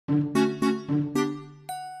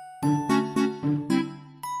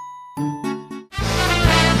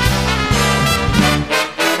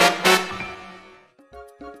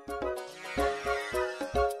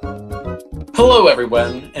Hello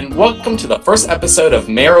everyone, and welcome to the first episode of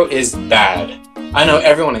Mayro is Bad. I know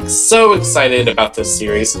everyone is so excited about this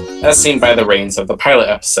series, as seen by the ratings of the pilot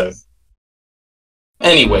episode.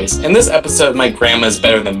 Anyways, in this episode, My Grandma is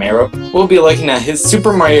Better Than Mayro, we'll be looking at his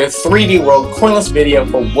Super Mario 3D World Coinless video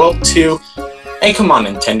for World 2. And come on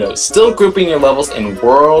Nintendo, still grouping your levels in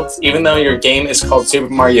worlds even though your game is called Super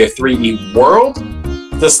Mario 3D World?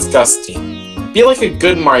 Disgusting. Be like a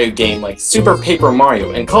good Mario game like Super Paper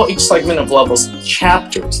Mario and call each segment of levels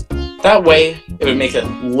chapters. That way, it would make it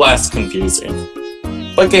less confusing.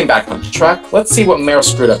 But getting back on track, let's see what Mayro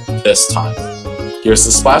screwed up this time. Here's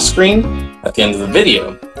the splash screen at the end of the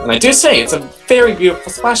video. And I do say it's a very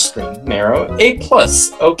beautiful splash screen, Mayro,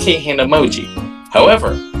 A+, okay hand emoji.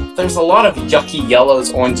 However, there's a lot of yucky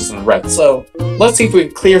yellows, oranges, and reds, so let's see if we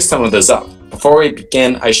can clear some of those up. Before we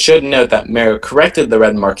begin, I should note that Mayro corrected the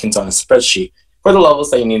red markings on a spreadsheet for the levels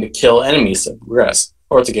that you need to kill enemies to progress,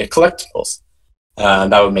 or to get collectibles.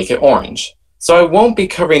 That would make it orange. So I won't be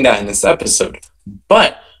covering that in this episode,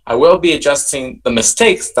 but I will be adjusting the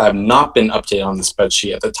mistakes that have not been updated on the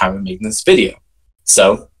spreadsheet at the time of making this video.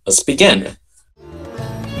 So, let's begin.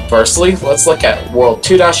 Firstly, let's look at World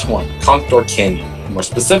 2-1, Conch Canyon, more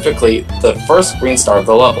specifically, the first green star of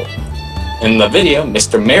the level. In the video,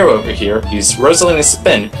 Mr. Mayro over here used Rosalina's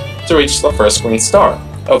spin to reach the first green star,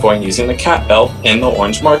 avoiding using the cat bell and the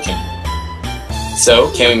orange marking.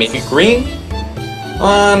 So, can we make it green?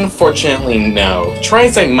 Unfortunately, no. Try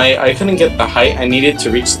as I might, I couldn't get the height I needed to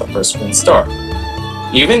reach the first green star.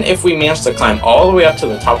 Even if we managed to climb all the way up to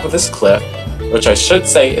the top of this cliff, which I should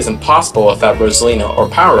say is impossible without Rosalina or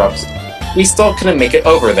power-ups, we still couldn't make it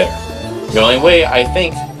over there. The only way I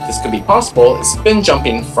think this could be possible is spin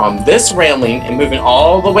jumping from this railing and moving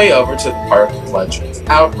all the way over to the part of the ledge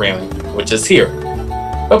without railing, which is here.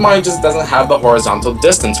 But Mario just doesn't have the horizontal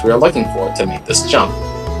distance we are looking for to make this jump.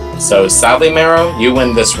 So sadly Mayro, you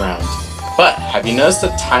win this round. But have you noticed the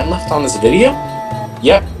time left on this video?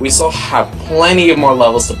 Yep, we still have plenty of more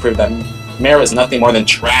levels to prove that Mayro is nothing more than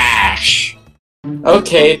trash.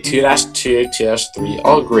 Okay, 2-2, 2-3,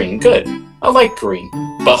 all green, good. I like green.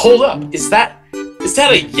 But hold up, is that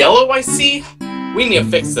a yellow I see? We need to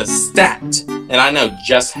fix this stat, and I know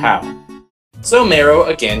just how. So Mayro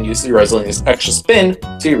again uses Rosalina's extra spin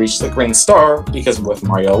to reach the green star, because with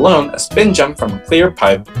Mario alone, a spin jump from a clear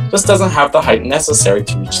pipe just doesn't have the height necessary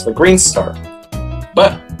to reach the green star.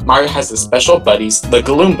 But Mario has his special buddies, the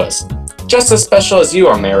Galoombas, just as special as you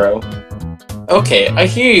are, Mayro. Okay, I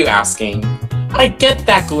hear you asking. I get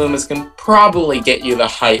that Galoombas can probably get you the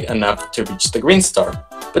height enough to reach the green star,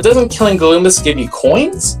 but doesn't killing Galoombas give you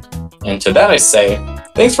coins? And to that I say,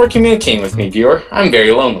 thanks for communicating with me, viewer, I'm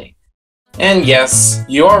very lonely. And yes,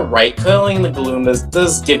 you are right, killing the Galoombas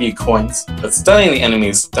does give you coins, but stunning the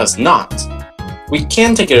enemies does not. We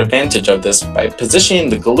can take advantage of this by positioning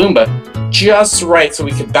the Galoomba just right so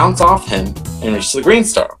we can bounce off him and reach the green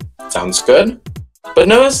star. Sounds good? But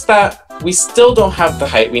notice that we still don't have the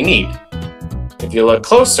height we need. If you look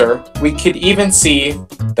closer, we could even see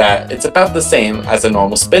that it's about the same as a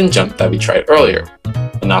normal spin jump that we tried earlier.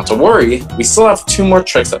 But not to worry, we still have two more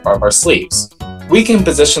tricks up our sleeves. We can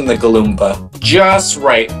position the Galoomba just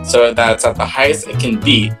right so that it's at the highest it can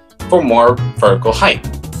be for more vertical height.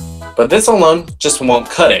 But this alone just won't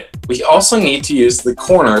cut it. We also need to use the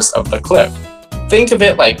corners of the cliff. Think of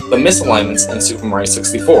it like the misalignments in Super Mario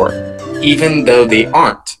 64, even though they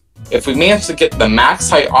aren't. If we manage to get the max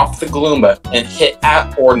height off the Galoomba and hit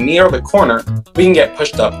at or near the corner, we can get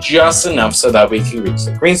pushed up just enough so that we can reach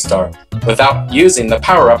the green star without using the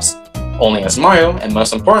power-ups, only as Mario, and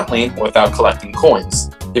most importantly, without collecting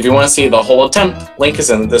coins. If you want to see the whole attempt, link is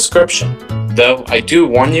in the description. Though I do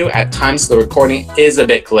warn you, at times the recording is a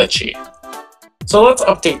bit glitchy. So let's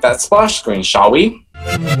update that splash screen, shall we?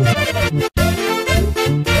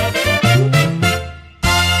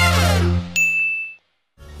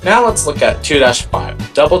 Now let's look at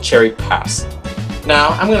 2-5, Double Cherry Pass. Now,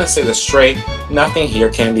 I'm going to say this straight, nothing here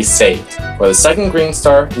can be saved. For the second green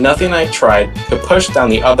star, nothing I tried could push down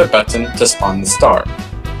the other button to spawn the star.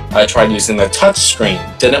 I tried using the touch screen,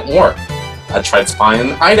 didn't work. I tried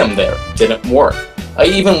spawning an item there, didn't work. I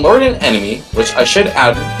even lured an enemy, which I should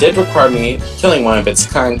add did require me killing one of its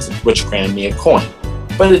kind, which granted me a coin.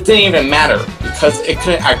 But it didn't even matter, because it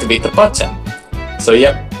couldn't activate the button. So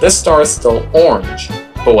yep, this star is still orange.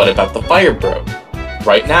 But what about the fire bro?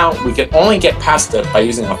 Right now, we can only get past it by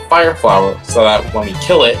using a fire flower so that when we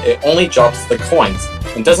kill it, it only drops the coins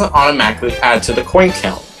and doesn't automatically add to the coin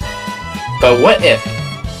count. But what if,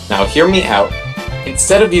 now hear me out,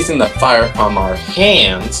 instead of using the fire from our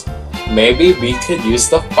hands, maybe we could use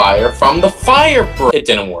the fire from the fire bro. It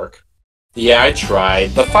didn't work. Yeah, I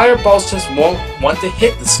tried. The fireballs just won't want to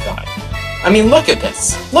hit the sky. I mean, look at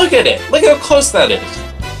this. Look at it. Look at how close that is.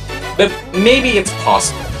 But maybe it's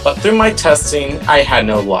possible. But through my testing, I had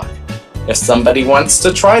no luck. If somebody wants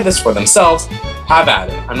to try this for themselves, have at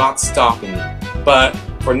it. I'm not stopping you. But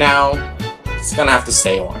for now, it's gonna have to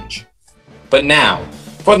stay orange. But now,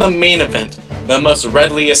 for the main event, the most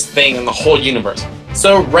redliest thing in the whole universe.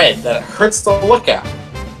 So red that it hurts to look at.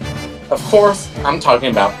 Of course, I'm talking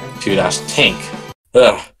about 2-Tank.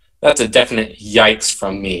 Ugh, that's a definite yikes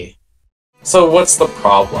from me. So what's the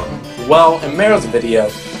problem? Well, in Mayro's video,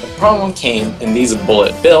 the problem came in these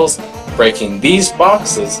bullet bills breaking these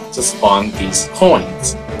boxes to spawn these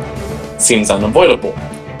coins. Seems unavoidable.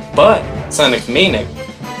 But Sonic Manic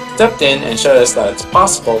stepped in and showed us that it's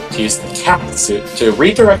possible to use the captain suit to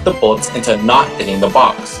redirect the bullets into not hitting the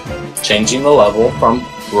box, changing the level from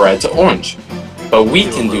red to orange. But we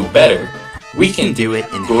can do better. We can do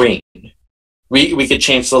it in green. We could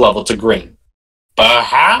change the level to green. But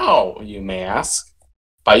how, you may ask?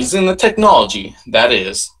 By using the technology, that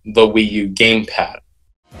is, the Wii U gamepad.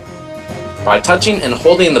 By touching and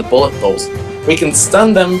holding the bullet bills, we can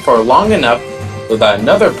stun them for long enough so that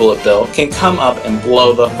another bullet bill can come up and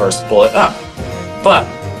blow the first bullet up. But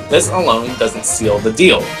this alone doesn't seal the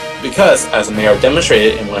deal, because as Mayro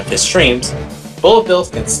demonstrated in one of his streams, bullet bills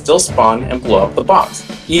can still spawn and blow up the box,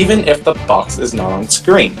 even if the box is not on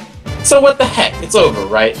screen. So what the heck, it's over,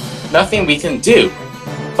 right? Nothing we can do.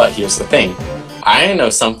 But here's the thing, I know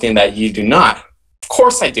something that you do not. Of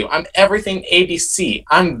course I do, I'm everything ABC,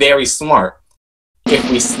 I'm very smart. If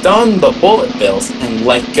we stun the bullet bills and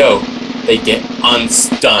let go, they get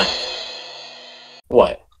unstunned.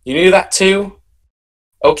 What, you knew that too?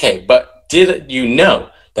 Okay, but did you know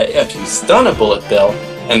that if you stun a bullet bill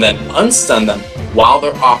and then unstun them while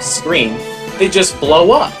they're off screen, they just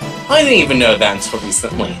blow up? I didn't even know that until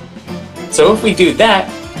recently. So if we do that,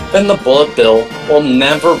 then the bullet bill will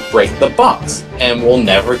never break the box, and we'll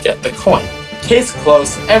never get the coin. Case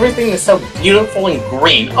closed, everything is so beautiful and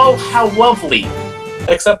green. Oh, how lovely!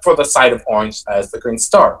 Except for the side of orange that is the green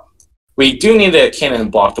star. We do need a cannon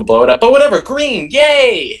block to blow it up, but whatever, green,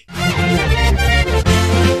 yay!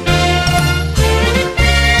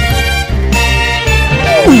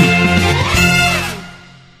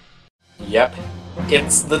 Yep,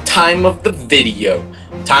 it's the time of the video.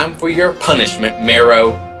 Time for your punishment,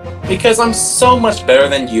 Mayro. Because I'm so much better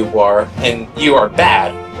than you are, and you are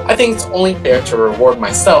bad, I think it's only fair to reward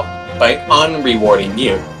myself by unrewarding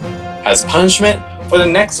you. As punishment, for the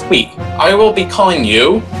next week, I will be calling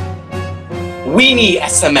you Weenie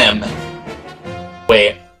SMM.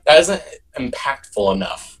 Wait, that isn't impactful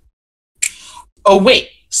enough. Oh wait,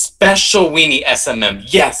 Special Weenie SMM.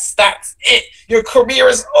 Yes, that's it! Your career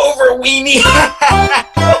is over, Weenie!